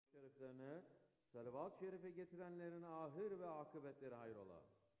şeriflerine salavat-ı şerife getirenlerin ahir ve akıbetleri hayrola.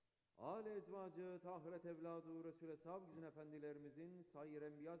 Âl-i ezvacı, tahiret evladı, Resul-i Eshab-ı Güzin efendilerimizin, sayr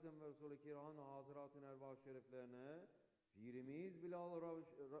enbiya ve Resul-i Kiran hazıratın ervah şeriflerine, Pirimiz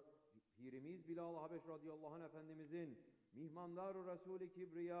Bilal Habeş radıyallahu anh efendimizin, mihmandar-ı Resul-i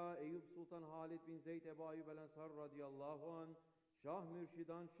Kibriya, Eyüp Sultan Halid bin Zeyd Ebu Ayyub el-Ensar radıyallahu anh, Şah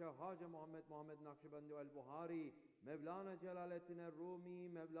Mürşidan, Şah Hacı Muhammed Nakşibendi el-Buhari, Mevlana Celaleddin el-Rumi,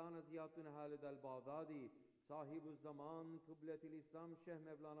 Mevlana Ziyaddin Halid el-Bağdadi, Sahib-ü Zaman, Kıblet-i İslam, Şeyh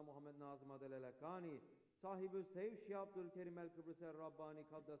Mevlana Muhammed Nazım Adel-Elekani, Sahib-ü Seyf Şeyh Abdülkerim el-Kıbrıs el-Rabbani,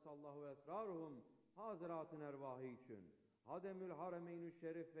 Kaddesallahu esraruhum, hazıratın ervahı için. Hademül Haremeyn-ü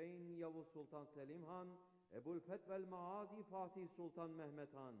Şerifeyn Yavuz Sultan Selim Han, Ebu'l-Fetvel Maazi Fatih Sultan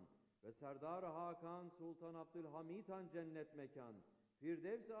Mehmet Han ve Serdar Hakan Sultan Abdülhamid Han cennet mekan,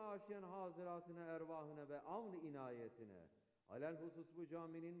 Firdevs-i Aşiyan hazıratına ervahına ve avn-ı inayetine, alelhusus bu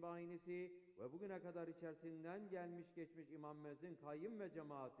caminin bahinisi ve bugüne kadar içerisinden gelmiş geçmiş İmam Müezzin kayyım ve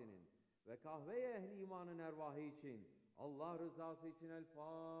cemaatinin ve kahve-i ehli imanın ervahı için, Allah rızası için El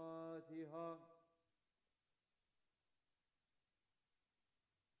Fatiha.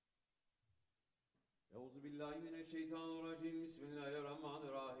 Euzubillahimineşşeytanirracim.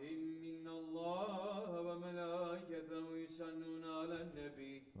 Bismillahirrahmanirrahim. İnnallâhe ve melâiketehu yusallûne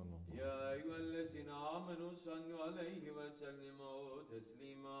alen-nebî. Ya eyyühellezîne âmenû sallu aleyhi ve sellimû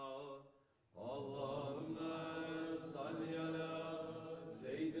teslîmâ. Allahümme salli alâ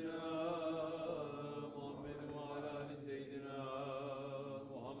seyyidina Muhammed ve alâ ali seyyidina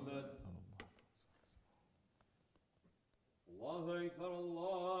Muhammed. Allahu Ekber,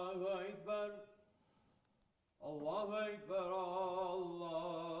 Allahu Ekber. Allahu Ekber,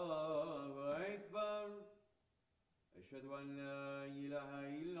 Allahu Ekber. Eşhedü en la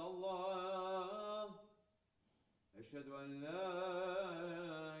ilahe illallah. Eşhedü en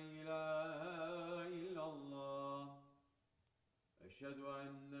la ilahe illallah. Eşhedü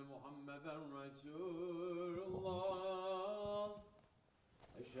enne Muhammeden Resulullah.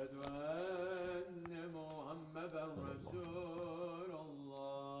 Eşhedü enne Muhammeden Resulullah.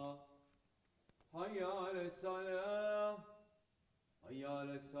 Hayya ale's-salâh, hayya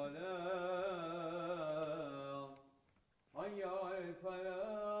ale's-salâh, hayya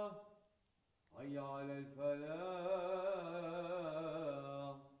alel-felâh, hayya alel-felâh.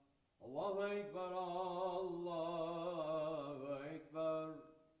 Allahu Ekber, Allahu Ekber,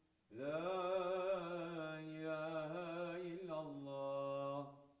 la ilahe illallah.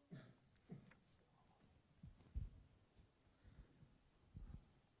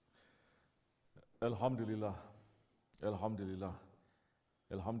 Elhamdülillah, elhamdülillah,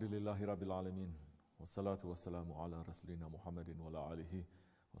 elhamdülillahi Rabbil alemin. Ve salatu ve selamu ala Resulina Muhammedin ve ala alihi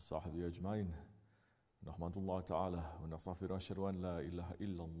ve sahbihi ecmain. Nahmadullah Teala ve nastağfiruh, eşhedü en la ilahe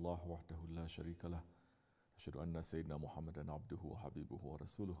illallah vahdehu la şerike leh. Eşhedü enne seyyidina Muhammeden abduhu ve habibuhu ve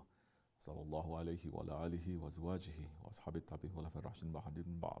resuluh. Sallallahu aleyhi ve ala alihi ve ezvacihi ve ashabi tabi'in ve lefer raşidin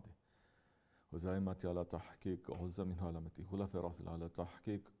ba'din ba'di. Ve zaimati ala tahkik ve huzza minhu alameti hulefe rasil ala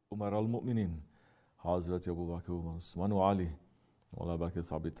tahkik umaral mu'minin. Hazreti Ebu Bakr ve Osman ve Ali ve ala bakir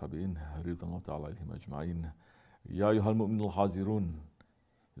sahabi tabi'in ridvanullah ta'ala aleyhim ecma'in. Ya eyyuhel mu'minul hazirun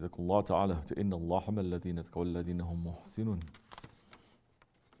izakullah ta'ala fe innallaha mellezine tekavellezine hum muhsinun.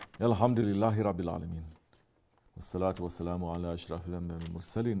 Elhamdülillahi Rabbil alemin. Ve salatu ve selamu ala eşrafil enbiya vel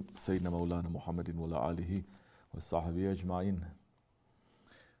murselin seyyidina Mevlana Muhammedin ve ala alihi ve sahbihi ecma'in.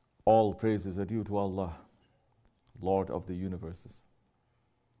 All praises are due to Allah, Lord of the universes.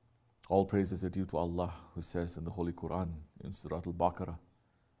 All praises are due to Allah, who says in the Holy Quran, in Surah Al-Baqarah,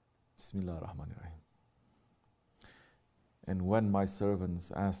 Bismillah ar-Rahman ar-Rahim. And when my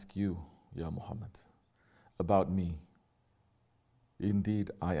servants ask you, Ya Muhammad, about me,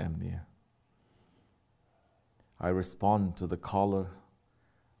 indeed I am near. I respond to the call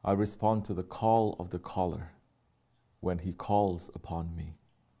of the caller when he calls upon me.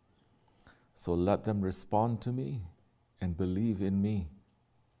 So let them respond to me and believe in me,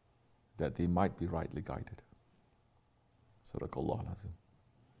 that they might be rightly guided. Sadaqallahu al-Azim.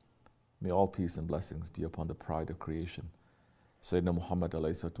 May all peace and blessings be upon the pride of creation, Sayyidina Muhammad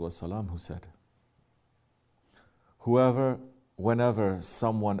alayhi salatu wasalam, who said, whenever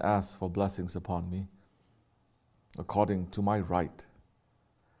someone asks for blessings upon me, according to my right,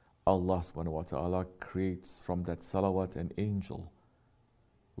 Allah subhanahu wa ta'ala creates from that salawat an angel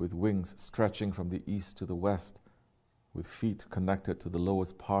with wings stretching from the east to the west, with feet connected to the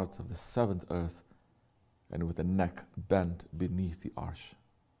lowest parts of the seventh earth, and with a neck bent beneath the arsh.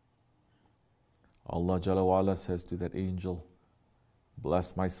 Allah Jalla wa Ala says to that angel,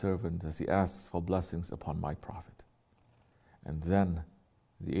 bless my servant as he asks for blessings upon my prophet. And then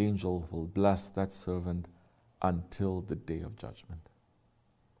the angel will bless that servant until the day of judgment.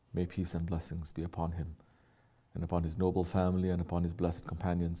 May peace and blessings be upon him and upon his noble family and upon his blessed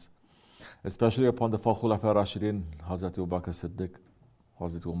companions, especially upon the four Khulafa Rashidin, Hazrat Abu Bakr Siddiq,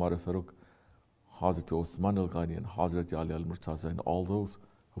 Hazrat Umar Farooq, Hazrat Osman al-Ghani, and Hazrat Ali al-Murtaza, and all those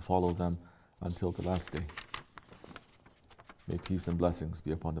who follow them until the last day. May peace and blessings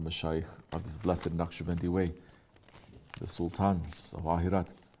be upon the Mashayikh of this blessed Naqshbandi way, the Sultans of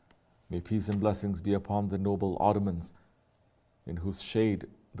Ahirat. May peace and blessings be upon the noble Ottomans, in whose shade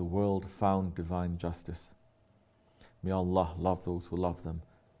the world found divine justice. May Allah love those who love them,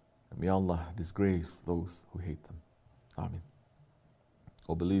 and may Allah disgrace those who hate them. Ameen.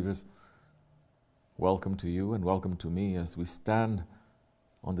 O believers, welcome to you and welcome to me as we stand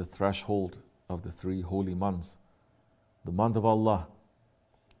on the threshold of the 3 holy months, the month of Allah,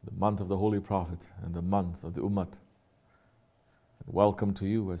 the month of the Holy Prophet, and the month of the Ummah. And welcome to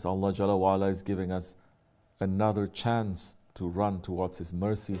you as Allah Jalla wa'ala is giving us another chance to run towards His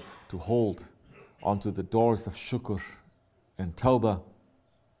mercy, to hold onto the doors of shukr and tawbah,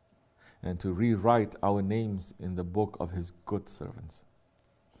 and to rewrite our names in the book of His good servants.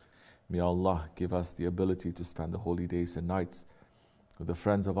 May Allah give us the ability to spend the holy days and nights with the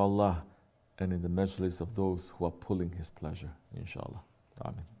friends of Allah and in the majlis of those who are pulling His pleasure, inshallah.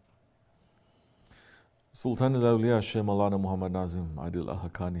 Amen. Sultan al-Awliya Shaykh Maulana Muhammad Nazim Adil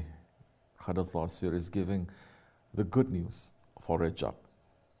al-Haqqani Qaddatullah Asir is giving the good news for Rajab,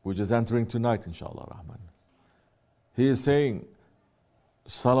 which is entering tonight, inshallah Rahman. He is saying,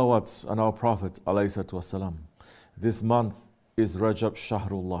 salawats on our Prophet alayhi wasalam. This month is Rajab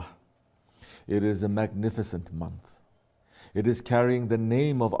Shahrullah. It is a magnificent month. It is carrying the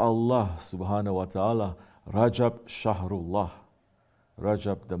name of Allah subhanahu wa ta'ala, Rajab Shahrullah.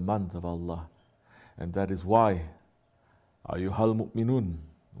 Rajab, the month of Allah. And that is why, ayyuhal mu'minun,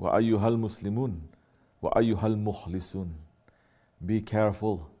 wa ayyuhal muslimun, wa ayyuhal mukhlisun. Be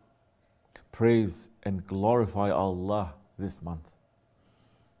careful, praise and glorify Allah this month.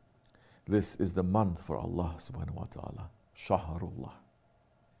 This is the month for Allah subhanahu wa ta'ala, Shahrullah.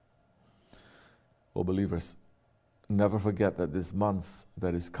 O believers, never forget that this month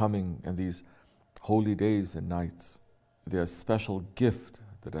that is coming and these holy days and nights, they are a special gift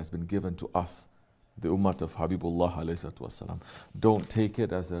that has been given to us, the ummah of Habibullah alayhi wasalam. Don't take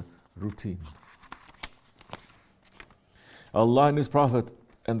it as a routine. Allah and His Prophet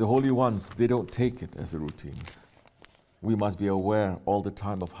and the holy ones, they don't take it as a routine. We must be aware all the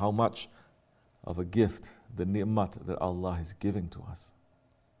time of how much of a gift, the ni'mat that Allah is giving to us.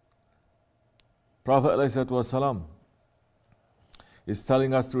 Prophet ﷺ is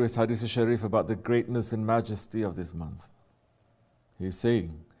telling us through his Hadith Sharif about the greatness and majesty of this month. He is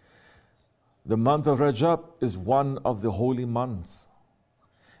saying, the month of Rajab is one of the holy months,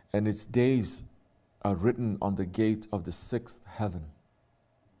 and its days are written on the gate of the 6th heaven.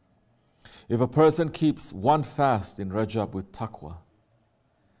 If a person keeps one fast in Rajab with taqwa,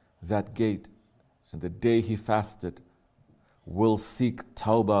 that gate and the day he fasted will seek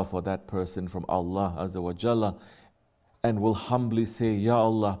tawbah for that person from Allah Azza wa Jalla and will humbly say, Ya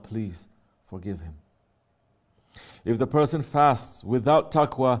Allah, please forgive him. If the person fasts without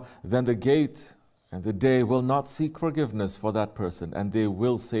taqwa, then the gate and the day will not seek forgiveness for that person, and they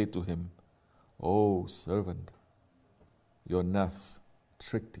will say to him, O servant, your nafs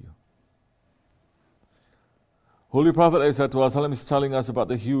tricked you. Holy Prophet ﷺ is telling us about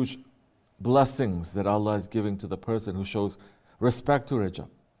the huge blessings that Allah is giving to the person who shows respect to Rajab,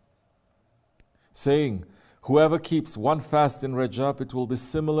 saying, whoever keeps one fast in Rajab, it will be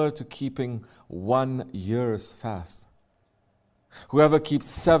similar to keeping 1 year's fast. Whoever keeps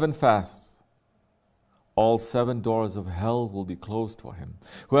 7 fasts, all 7 doors of hell will be closed for him.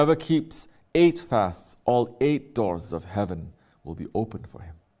 Whoever keeps 8 fasts, all 8 doors of heaven will be opened for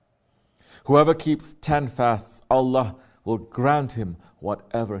him. Whoever keeps 10 fasts, Allah will grant him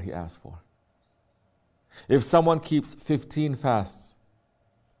whatever he asks for. If someone keeps 15 fasts,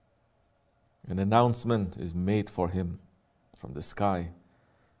 an announcement is made for him from the sky.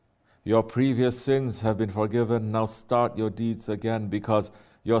 Your previous sins have been forgiven. Now start your deeds again, because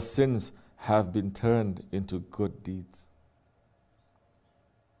your sins have been turned into good deeds.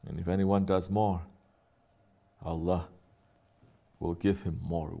 And if anyone does more, Allah will give him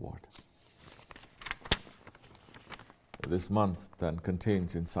more reward. This month then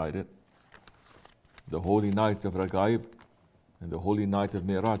contains inside it the holy night of Ragaib and the holy night of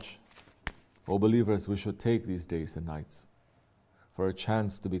Mi'raj. O believers, we should take these days and nights for a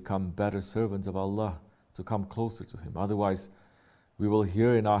chance to become better servants of Allah, to come closer to Him. Otherwise, we will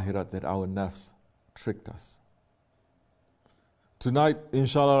hear in Akhirat that our nafs tricked us. Tonight,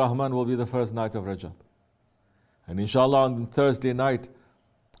 inshallah Rahman, will be the first night of Rajab. And inshallah on Thursday night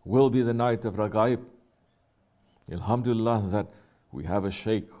will be the night of Ragaib. Alhamdulillah that we have a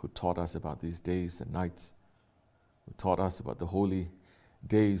sheikh who taught us about these days and nights, who taught us about the holy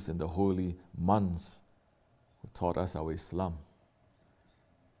days and the holy months, who taught us our Islam,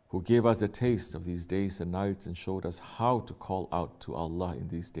 who gave us a taste of these days and nights and showed us how to call out to Allah in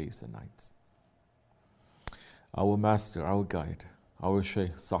these days and nights. Our master, our guide, our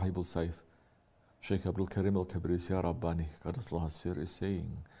Shaykh Sahibul Saif, Shaykh Abdul Karim al-Kabris Ya Rabbani Qadasullah Sir, is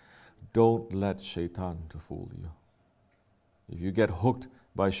saying, don't let shaitan to fool you. If you get hooked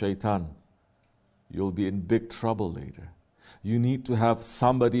by shaitan, you'll be in big trouble later. You need to have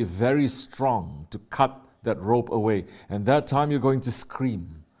somebody very strong to cut that rope away. And that time you're going to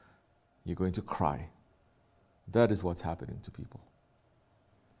scream. You're going to cry. That is what's happening to people.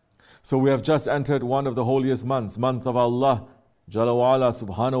 So we have just entered one of the holiest months, month of Allah, Jalla wa ala,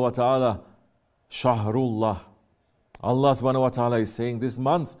 subhanahu wa ta'ala, Shahrullah. Allah subhanahu wa ta'ala is saying, this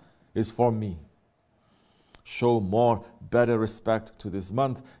month is for me. Show more, better respect to this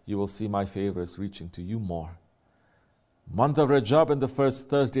month. You will see my favors reaching to you more. Month of Rajab and the first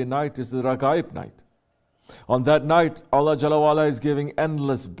Thursday night is the Ragaib night. On that night, Allah Jalla wa ala is giving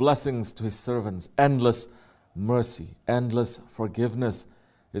endless blessings to His servants. Endless mercy, endless forgiveness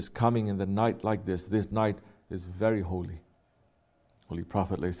is coming in the night like this. This night is very holy. Holy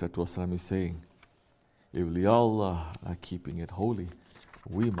Prophet ﷺ is saying, if Allah are keeping it holy,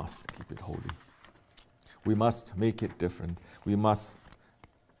 we must keep it holy. We must make it different.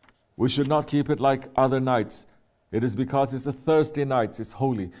 We should not keep it like other nights. It is because it's a Thursday night, it's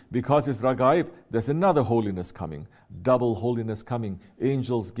holy. Because it's Ragaib, there's another holiness coming. Double holiness coming.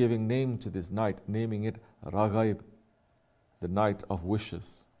 Angels giving name to this night, naming it Ragaib. The night of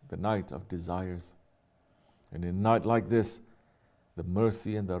wishes, the night of desires. And in a night like this, the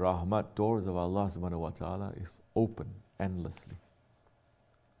mercy and the rahmat doors of Allah subhanahu wa ta'ala is open endlessly.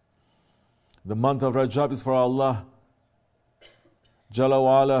 The month of Rajab is for Allah Jalla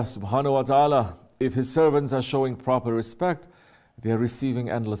wa ala, subhanahu wa ta'ala. If His servants are showing proper respect, they are receiving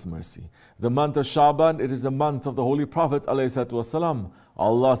endless mercy. The month of Shaban, it is the month of the Holy Prophet ﷺ.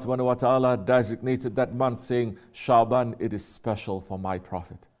 Allah subhanahu wa ta'ala designated that month saying, Shaban, it is special for my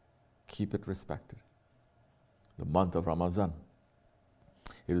Prophet. Keep it respected. The month of Ramadan,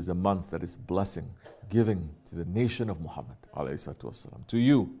 it is a month that is blessing, giving to the nation of Muhammad ﷺ, to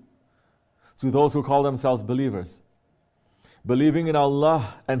you, to those who call themselves believers. Believing in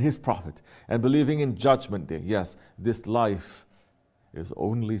Allah and His Prophet and believing in Judgment Day. Yes, this life is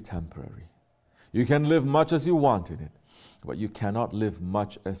only temporary. You can live much as you want in it, but you cannot live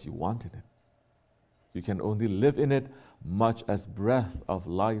much as you want in it. You can only live in it much as breath of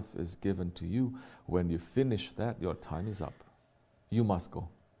life is given to you. When you finish that, your time is up. You must go.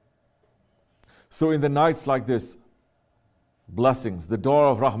 So in the nights like this, blessings, the door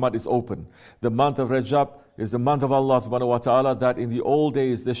of rahmat is open. The month of Rajab is the month of Allah subhanahu wa ta'ala, that in the old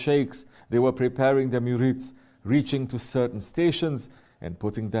days the sheikhs, they were preparing their murids, reaching to certain stations and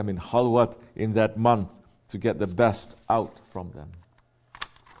putting them in halwat in that month to get the best out from them.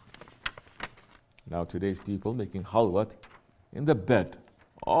 Now today's people making halwat in the bed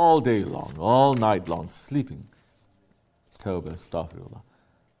all day long, all night long, sleeping. Tawbah, astaghfirullah.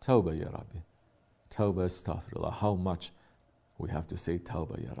 Tawbah, ya Rabbi. Tawbah, astaghfirullah. How much we have to say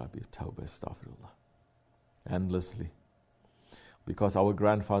Tawbah, ya Rabbi. Tawbah, astaghfirullah. Endlessly. Because our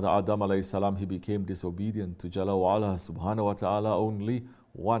grandfather Adam alayhi salam, he became disobedient to Jalla wa ala subhanahu wa ta'ala only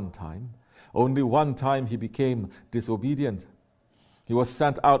one time. Only one time he became disobedient. He was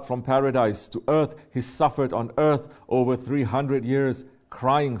sent out from paradise to earth. He suffered on earth over 300 years,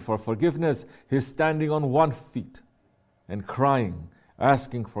 crying for forgiveness. He's standing on one feet and crying,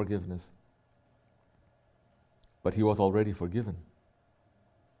 asking forgiveness. But he was already forgiven.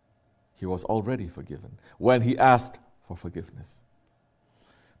 He was already forgiven when he asked for forgiveness.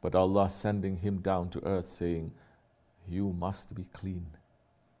 But Allah sending him down to earth saying, you must be clean.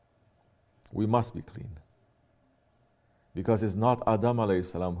 We must be clean. Because it's not Adam alayhi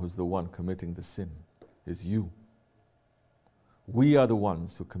salam who's the one committing the sin. It's you. We are the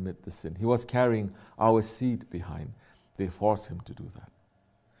ones who commit the sin. He was carrying our seed behind. They forced him to do that.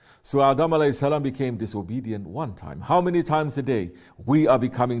 So Adam alayhi salam became disobedient one time. How many times a day we are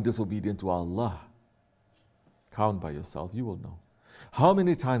becoming disobedient to Allah? Count by yourself, you will know. How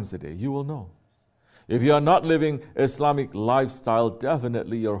many times a day? You will know. If you are not living Islamic lifestyle,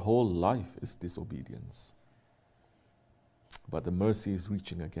 definitely your whole life is disobedience. But the mercy is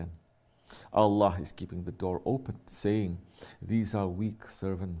reaching again. Allah is keeping the door open, saying, these are weak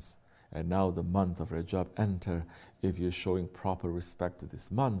servants, and now the month of Rajab enter. If you're showing proper respect to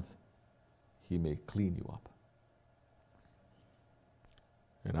this month, He may clean you up.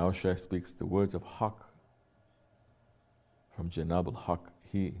 And our Shaykh speaks the words of Haq from Janab al-Haq.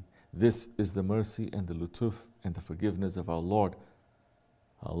 This is the mercy and the lutuf and the forgiveness of our Lord,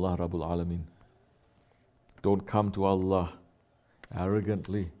 Allah Rabbul Alameen. Don't come to Allah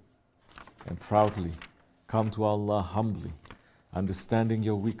arrogantly and proudly. Come to Allah humbly, understanding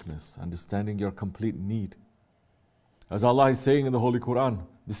your weakness, understanding your complete need. As Allah is saying in the Holy Quran,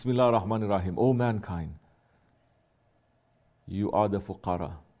 Bismillah ar-Rahman ar-Rahim, O mankind, you are the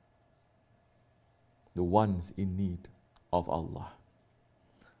fuqara, the ones in need of Allah.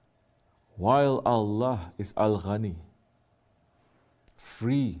 While Allah is Al-Ghani,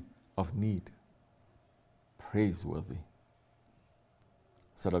 free of need, praiseworthy.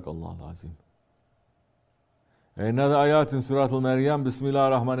 Sadaqallah al-Azim. Another ayat in Surah Al-Maryam,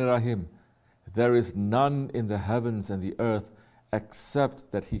 Bismillah ar-Rahman ar-Rahim. There is none in the heavens and the earth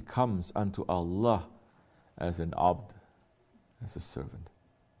except that he comes unto Allah as an abd, as a servant.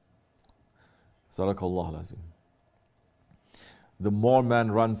 Sadaqallah al-Azim. The more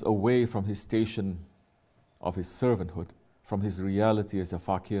man runs away from his station of his servanthood, from his reality as a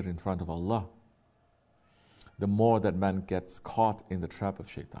fakir in front of Allah, the more that man gets caught in the trap of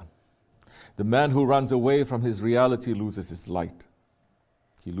shaitan. The man who runs away from his reality loses his light.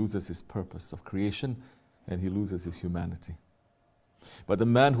 He loses his purpose of creation and he loses his humanity. But the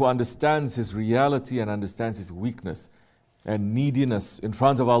man who understands his reality and understands his weakness and neediness in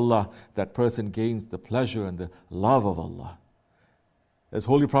front of Allah, that person gains the pleasure and the love of Allah. As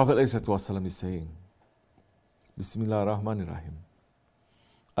Holy Prophet ﷺ is saying, Bismillah ar-Rahman ar-Rahim,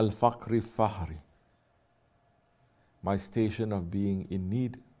 Al-Faqri Fahri, my station of being in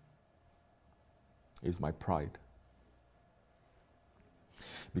need is my pride.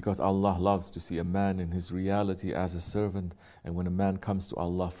 Because Allah loves to see a man in his reality as a servant, and when a man comes to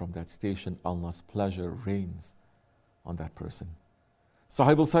Allah from that station, Allah's pleasure reigns on that person.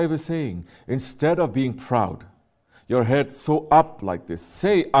 Sahib al-Sayyid is saying, instead of being proud, your head so up like this,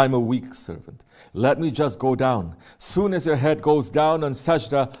 say, I'm a weak servant. Let me just go down. Soon as your head goes down on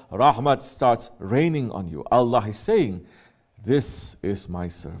sajda, rahmat starts raining on you. Allah is saying, this is my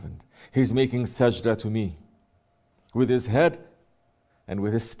servant. He's making sajda to me with his head and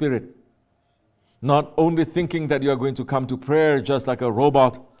with his spirit. Not only thinking that you're going to come to prayer just like a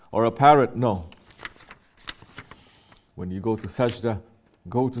robot or a parrot. No. When you go to sajda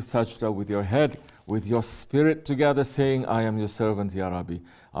with your head, with your spirit together, saying, I am your servant, Ya Rabbi.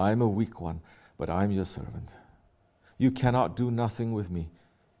 I am a weak one, but I am your servant. You cannot do nothing with me.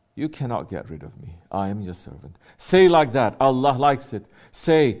 You cannot get rid of me. I am your servant. Say like that. Allah likes it.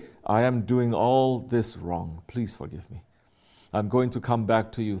 Say, I am doing all this wrong. Please forgive me. I'm going to come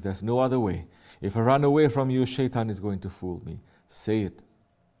back to you. There's no other way. If I run away from you, shaitan is going to fool me. Say it.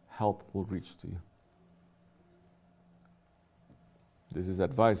 Help will reach to you. This is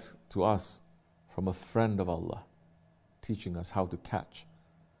advice to us from a friend of Allah, teaching us how to catch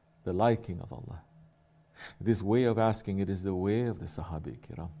the liking of Allah. This way of asking, it is the way of the Sahabi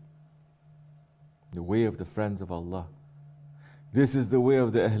Kiram, the way of the friends of Allah. This is the way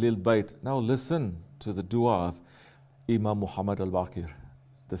of the Ahlul Bayt. Now listen to the dua of Imam Muhammad al-Baqir,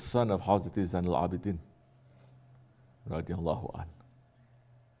 the son of Hazrat Zain al-Abidin, radiyallahu an.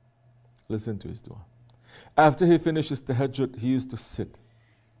 Listen to his dua. After he finishes tahajjud, he used to sit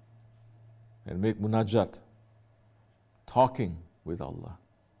and make munajat, talking with Allah,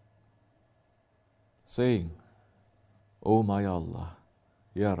 saying, O my Allah,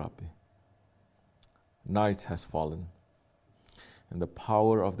 Ya Rabbi, night has fallen and the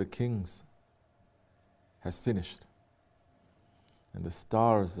power of the kings has finished, and the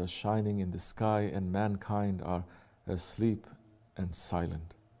stars are shining in the sky and mankind are asleep and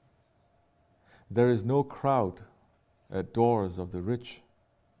silent. There is no crowd at doors of the rich,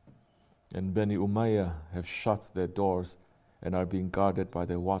 and Bani Umayyah have shut their doors and are being guarded by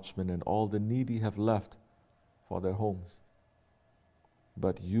their watchmen, and all the needy have left for their homes.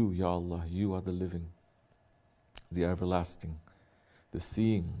 But you, Ya Allah, you are the living, the everlasting, the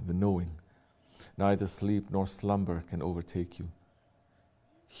seeing, the knowing. Neither sleep nor slumber can overtake you.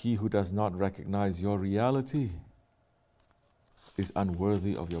 He who does not recognize your reality is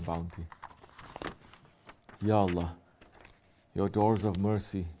unworthy of your bounty. Ya Allah, your doors of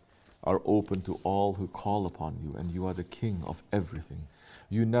mercy are open to all who call upon you, and you are the King of everything.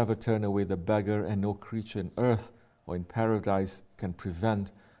 You never turn away the beggar, and no creature in earth or in paradise can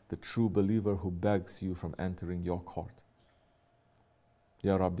prevent the true believer who begs you from entering your court.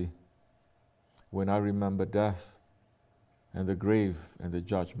 Ya Rabbi, when I remember death and the grave and the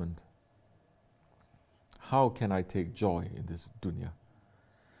judgment, How can I take joy in this dunya?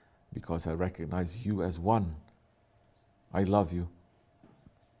 Because I recognize you as one. I love you.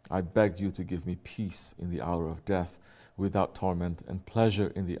 I beg you to give me peace in the hour of death without torment, and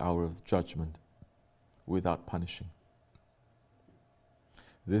pleasure in the hour of judgment without punishing.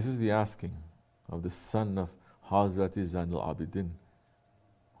 This is the asking of the son of Hazrat Zain al-Abidin,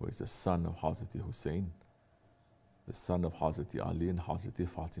 who is the son of Hazrat Hussein, the son of Hazrat Ali and Hazrat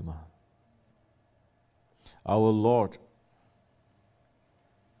Fatima. Our Lord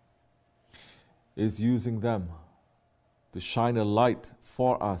is using them to shine a light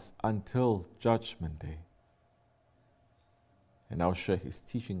for us until Judgment Day. And our Shaykh is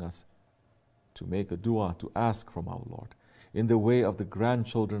teaching us to make a dua, to ask from our Lord, in the way of the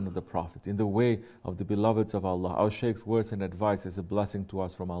grandchildren of the Prophet, in the way of the beloveds of Allah. Our Shaykh's words and advice is a blessing to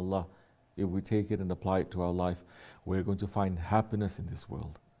us from Allah. If we take it and apply it to our life, we're going to find happiness in this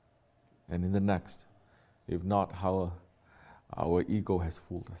world and in the next. If not, our ego has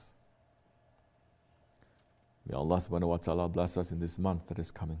fooled us. May Allah subhanahu wa ta'ala bless us in this month that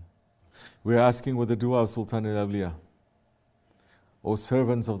is coming. We're asking with the dua of Sultan al-Awliya, O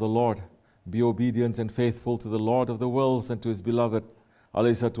servants of the Lord, be obedient and faithful to the Lord of the worlds and to His beloved,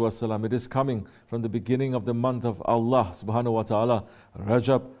 alayhi salatu wassalam. It is coming from the beginning of the month of Allah subhanahu wa ta'ala,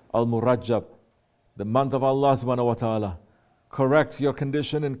 Rajab al-Murajab, the month of Allah subhanahu wa ta'ala. Correct your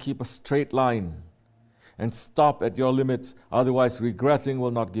condition and keep a straight line and stop at your limits, otherwise regretting will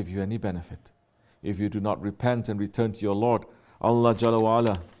not give you any benefit. If you do not repent and return to your Lord, Allah Jalla wa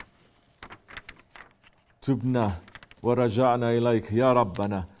Ala, Tubna wa raja'na ilayk ya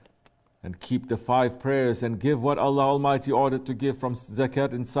Rabbana, and keep the 5 prayers and give what Allah Almighty ordered to give from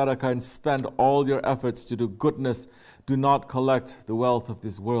zakat and sadaqah, and spend all your efforts to do goodness. Do not collect the wealth of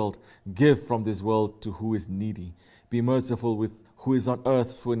this world. Give from this world to who is needy. Be merciful with who is on earth,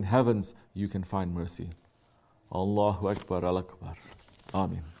 so in heavens you can find mercy. Allahu Akbar al-Akbar.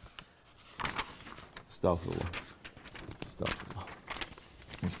 Ameen. Astaghfirullah. Astaghfirullah.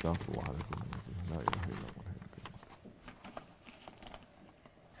 Astaghfirullah. La ilaha illallah.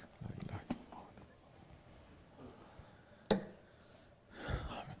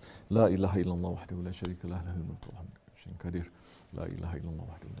 لا إله إلا الله وحده لا شريك له له الملك والحمد لله قدير لا إله إلا الله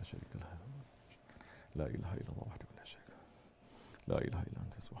وحده لا شريك له لا إله إلا الله وحده لا شريك له لا إله إلا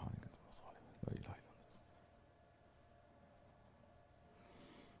أنت سبحانك أنت الظالم لا إله إلا أنت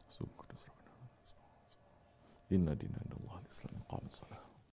سبحانك إن دين عند الله الإسلام قام الصلاة